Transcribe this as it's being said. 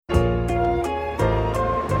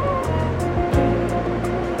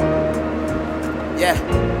Yeah.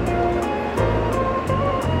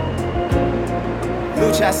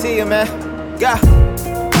 Louch, I see you, man. Go.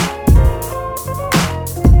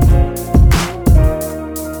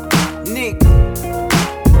 Uneek.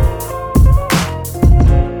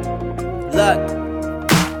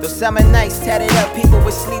 Look, those summer nights tatted up people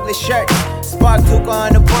with sleeveless shirts. Spark hookah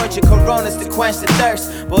on the porch of Coronas to quench the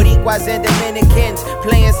thirst. Boricuas and Dominicans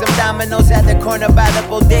playing some dominoes at the corner by the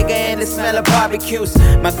bodega and the smell of barbecues.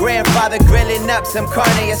 My grandfather grilling up some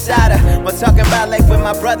carne asada while talking about life with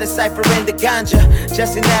my brother ciphering the ganja.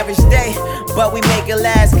 Just an average day, but we make it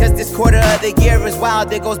last, cause this quarter of the year is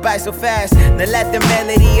wild, it goes by so fast. Now let the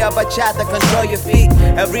melody of bachata control your feet.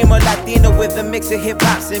 El ritmo Latino with a mix of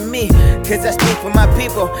hip-hops and me, cause I speak for my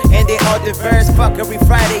people and they all diverse. Fuck every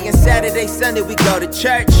Friday and Saturday, Sunday we go to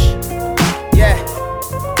church. Yeah.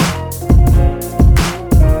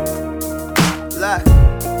 Look.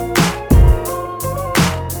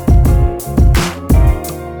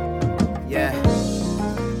 Yeah.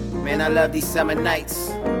 Man, I love these summer nights.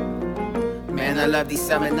 Man, I love these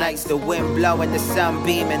summer nights. The wind blowing, the sun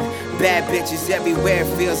beaming. Bad bitches everywhere,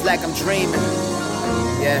 feels like I'm dreaming.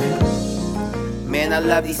 Yeah. Man, I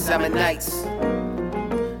love these summer nights.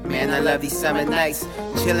 Man, I love these summer nights.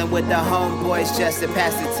 Chilling with the homeboys just to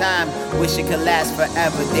pass the time. Wish it could last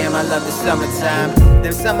forever, damn, I love the summertime.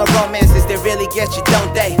 Them summer romances, they really get you,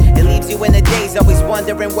 don't they? It leaves you in the days always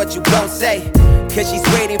wondering what you gon' say. Cause she's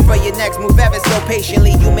waiting for your next move ever so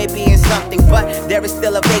patiently. You may be in something, but there is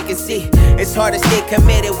still a vacancy. It's hard to stay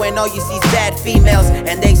committed when all you see is bad females.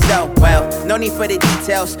 And they so, well, no need for the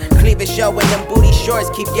details. Cleavage showing them booty shorts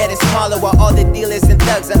keep getting smaller, while all the dealers and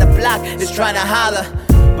thugs on the block is trying to holler.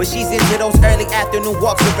 But she's into those early afternoon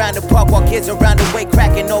walks around the park while kids around the way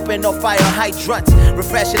cracking open no fire hydrants,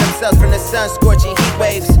 refreshing themselves from the sun scorching heat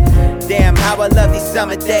waves. Damn, how I love these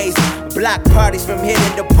summer days. Block parties from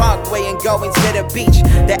hitting the parkway and going to the beach.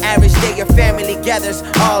 The average day your family gathers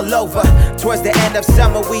all over. Towards the end of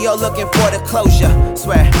summer we all looking for the closure.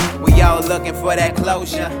 Swear, we all looking for that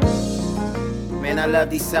closure. Man, I love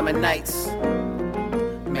these summer nights.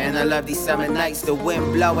 Man, I love these summer nights. The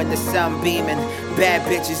wind blowing, the sun beaming. Bad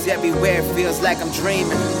bitches everywhere, feels like I'm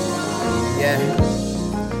dreaming. Yeah.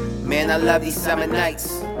 Man, I love these summer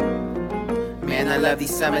nights. Man, I love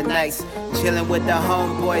these summer nights. Chilling with the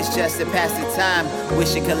homeboys just to pass the time.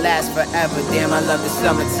 Wish it could last forever, damn, I love the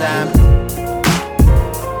summertime.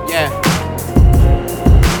 Yeah.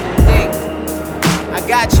 Hey, I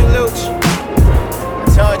got you, Louch. I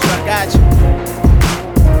told you I got you.